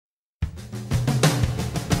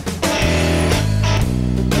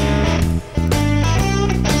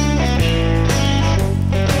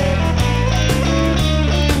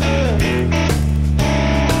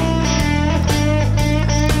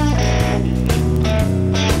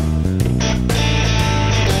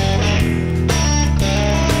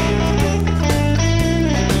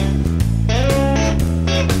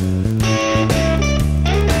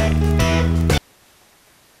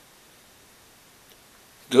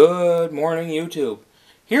Good morning, YouTube.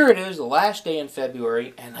 Here it is, the last day in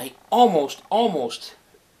February, and I almost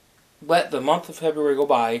let the month of February go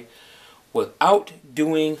by without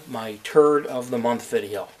doing my Turd of the Month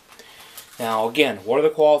video. Now, again, what are the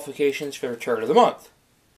qualifications for Turd of the Month?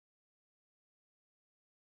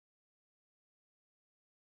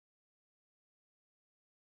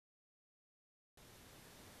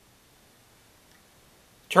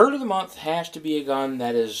 Turd of the Month has to be a gun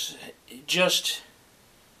that is just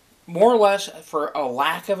more or less, for a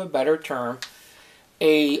lack of a better term,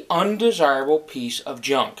 a undesirable piece of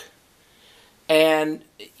junk. And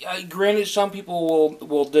granted, some people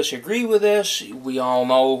will disagree with this. We all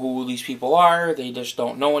know who these people are. They just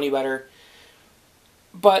don't know any better.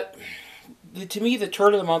 But to me, the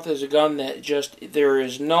Turd of the Month is a gun that there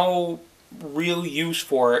is no real use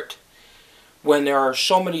for it when there are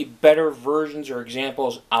so many better versions or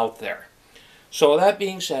examples out there. So that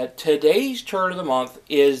being said, today's Turd of the Month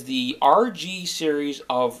is the RG series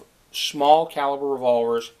of small caliber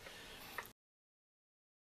revolvers,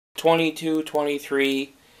 22,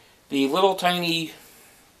 23, the little tiny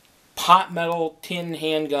pot metal tin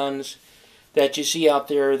handguns that you see out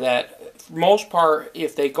there that, for the most part,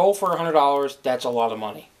 if they go for $100, that's a lot of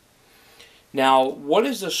money. Now, what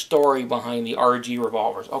is the story behind the RG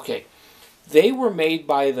revolvers? Okay, they were made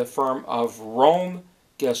by the firm of Röhm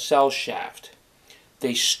Gesellschaft.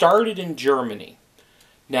 They started in Germany.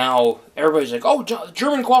 Now, everybody's like, oh,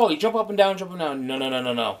 German quality, jump up and down, jump up and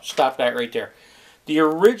down. No. Stop that right there. The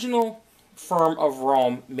original firm of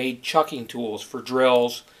Röhm made chucking tools for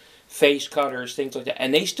drills, face cutters, things like that.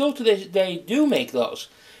 And they still to this day do make those.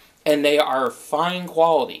 And they are fine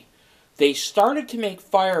quality. They started to make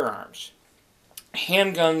firearms,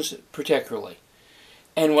 handguns particularly.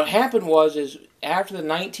 And what happened is after the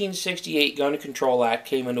 1968 Gun Control Act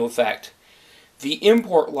came into effect, the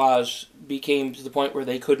import laws became to the point where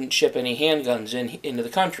they couldn't ship any handguns into the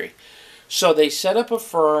country. So they set up a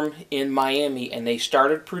firm in Miami and they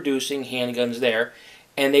started producing handguns there,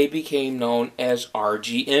 and they became known as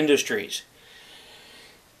RG Industries.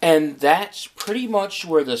 And that's pretty much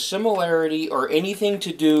where the similarity or anything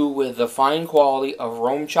to do with the fine quality of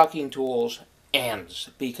Röhm chucking tools ends,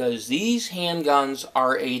 because these handguns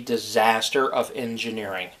are a disaster of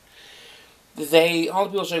engineering. All the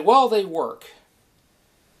people say, well, they work.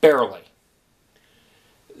 Barely.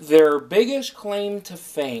 Their biggest claim to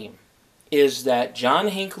fame is that John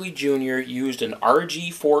Hinckley Jr. used an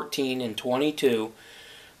RG-14 and 22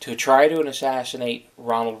 to try to assassinate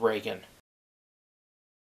Ronald Reagan.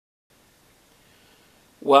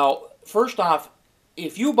 Well, first off,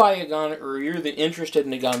 if you buy a gun or you're interested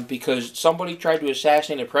in a gun because somebody tried to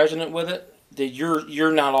assassinate a president with it, then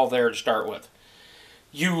you're not all there to start with.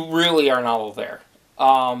 You really are not all there.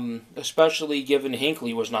 Especially given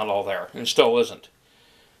Hinckley was not all there, and still isn't,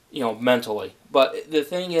 mentally. But the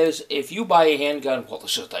thing is, if you buy a handgun, well,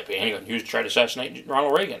 this is the type of handgun used to try to assassinate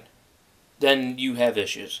Ronald Reagan, then you have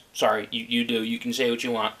issues. Sorry, you do. You can say what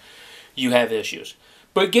you want. You have issues.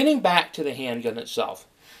 But getting back to the handgun itself,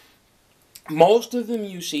 most of them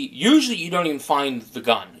you see, usually you don't even find the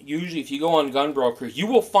gun. Usually if you go on GunBroker, you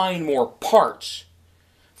will find more parts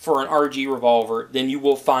for an RG revolver than you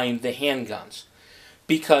will find the handguns,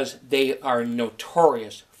 because they are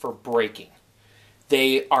notorious for breaking.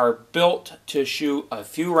 They are built to shoot a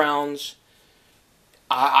few rounds.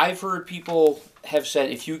 I've heard people have said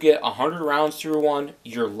if you get 100 rounds through one,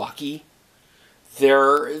 you're lucky.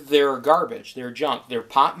 They're garbage. They're junk. They're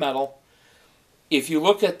pot metal. If you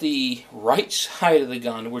look at the right side of the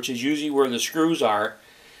gun, which is usually where the screws are,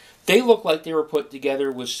 they look like they were put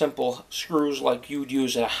together with simple screws like you'd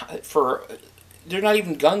use for... They're not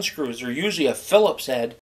even gun screws. They're usually a Phillips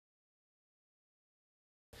head.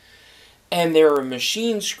 And they're a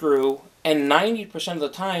machine screw. And 90% of the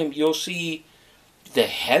time, you'll see the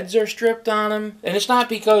heads are stripped on them. And it's not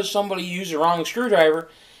because somebody used the wrong screwdriver.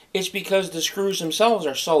 It's because the screws themselves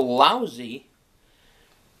are so lousy,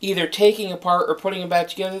 either taking apart or putting them back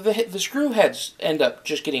together, the screw heads end up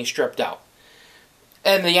just getting stripped out.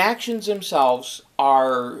 And the actions themselves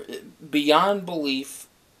are beyond belief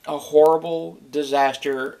a horrible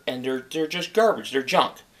disaster, and they're just garbage. They're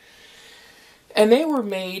junk. And they were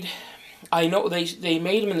made, I know they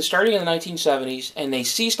made them starting in the 1970s, and they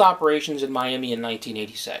ceased operations in Miami in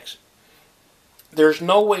 1986. There's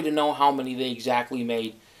no way to know how many they exactly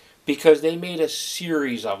made, because they made a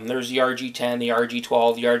series of them. There's the RG-10, the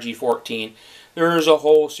RG-12, the RG-14. There's a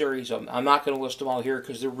whole series of them. I'm not going to list them all here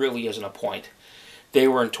because there really isn't a point. They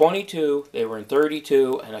were in 22, they were in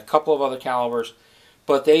 32, and a couple of other calibers.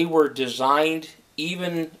 But they were designed,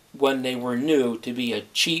 even when they were new, to be a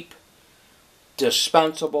cheap,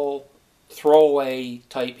 dispensable throwaway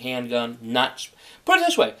type handgun. Not put it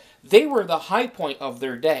this way, they were the high point of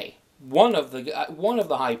their day. One of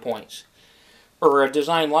the high points, or a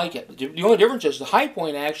design like it. The only difference is the high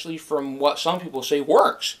point actually, from what some people say,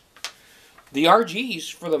 works. The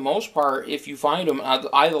RGs, for the most part, if you find them,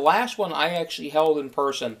 the last one I actually held in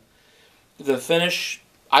person, the finish,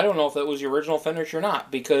 I don't know if that was the original finish or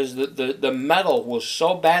not, because the metal was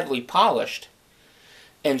so badly polished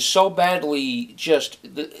and so badly just,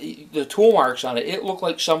 the tool marks on it, it looked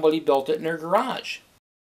like somebody built it in their garage.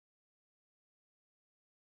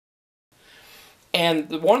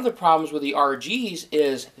 And one of the problems with the RGs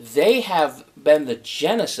is they have been the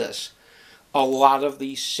genesis a lot of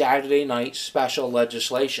the Saturday night special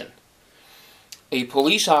legislation. A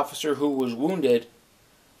police officer who was wounded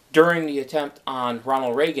during the attempt on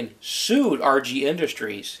Ronald Reagan sued RG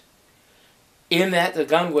Industries in that the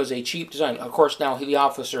gun was a cheap design. Of course, now the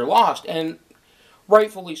officer lost, and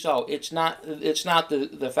rightfully so. It's not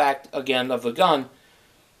the fact, again, of the gun,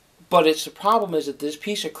 but it's the problem is that this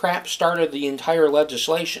piece of crap started the entire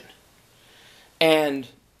legislation. And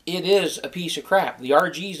it is a piece of crap. The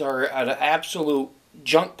RGs are an absolute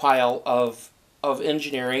junk pile of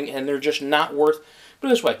engineering, and they're just not worth. Put it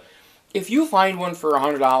this way, if you find one for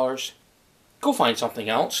 $100, go find something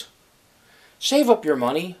else. Save up your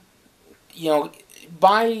money. You know,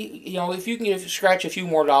 buy. You know, if you can scratch a few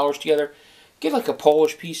more dollars together, get like a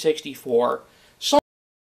Polish P64,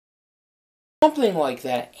 something like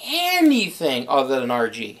that. Anything other than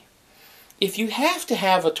RG. If you have to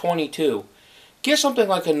have a 22. Get something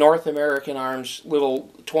like a North American Arms little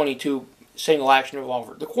 22 single action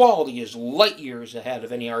revolver. The quality is light years ahead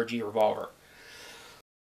of any RG revolver.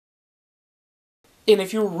 And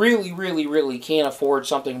if you really, really, really can't afford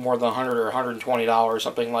something more than $100 or $120,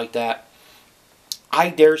 something like that, I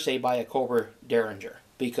dare say buy a Cobra Derringer,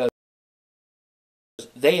 because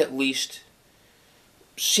they at least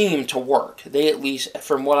seem to work. They at least,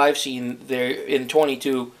 from what I've seen, they're in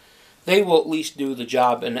 22. They will at least do the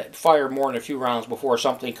job and fire more than a few rounds before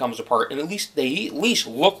something comes apart. And they at least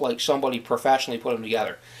look like somebody professionally put them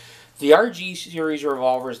together. The RG series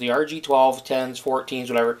revolvers, the RG 12, 10s, 14s,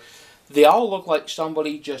 whatever, they all look like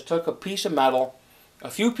somebody just took a piece of metal, a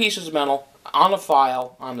few pieces of metal, on a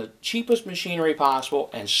file, on the cheapest machinery possible,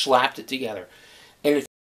 and slapped it together. And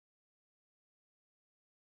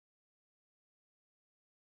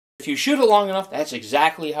if you shoot it long enough, that's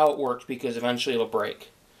exactly how it works, because eventually it'll break.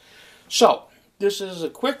 So, this is a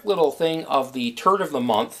quick little thing of the turd of the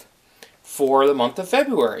month for the month of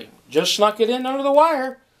February. Just snuck it in under the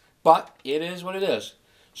wire, but it is what it is.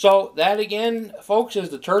 So, that again, folks, is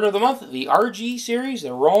the turd of the month. The RG series, the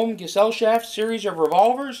Röhm Gesellschaft series of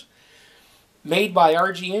revolvers, made by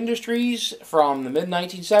RG Industries from the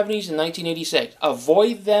mid-1970s and 1986.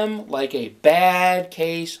 Avoid them like a bad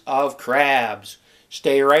case of crabs.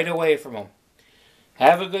 Stay right away from them.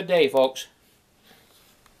 Have a good day, folks.